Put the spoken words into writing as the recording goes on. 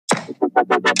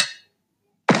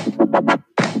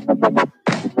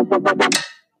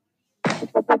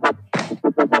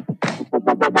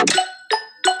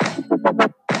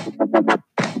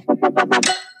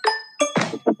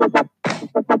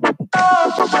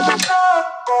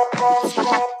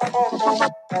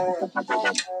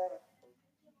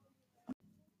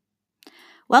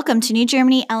Welcome to New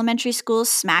Germany Elementary School's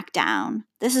Smackdown.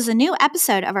 This is a new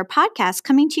episode of our podcast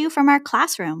coming to you from our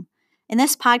classroom. In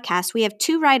this podcast, we have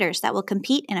two writers that will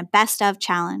compete in a Best of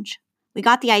challenge. We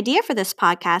got the idea for this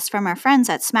podcast from our friends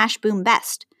at Smash Boom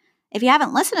Best. If you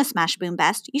haven't listened to Smash Boom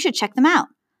Best, you should check them out.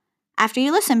 After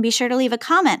you listen, be sure to leave a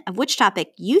comment of which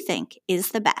topic you think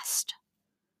is the best.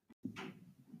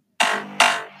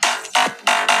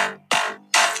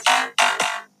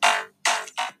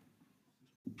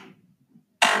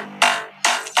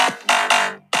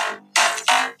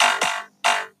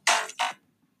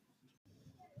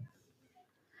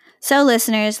 So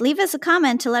listeners, leave us a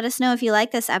comment to let us know if you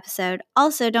like this episode.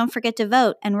 Also, don't forget to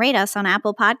vote and rate us on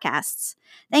Apple Podcasts.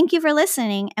 Thank you for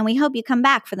listening, and we hope you come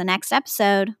back for the next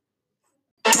episode.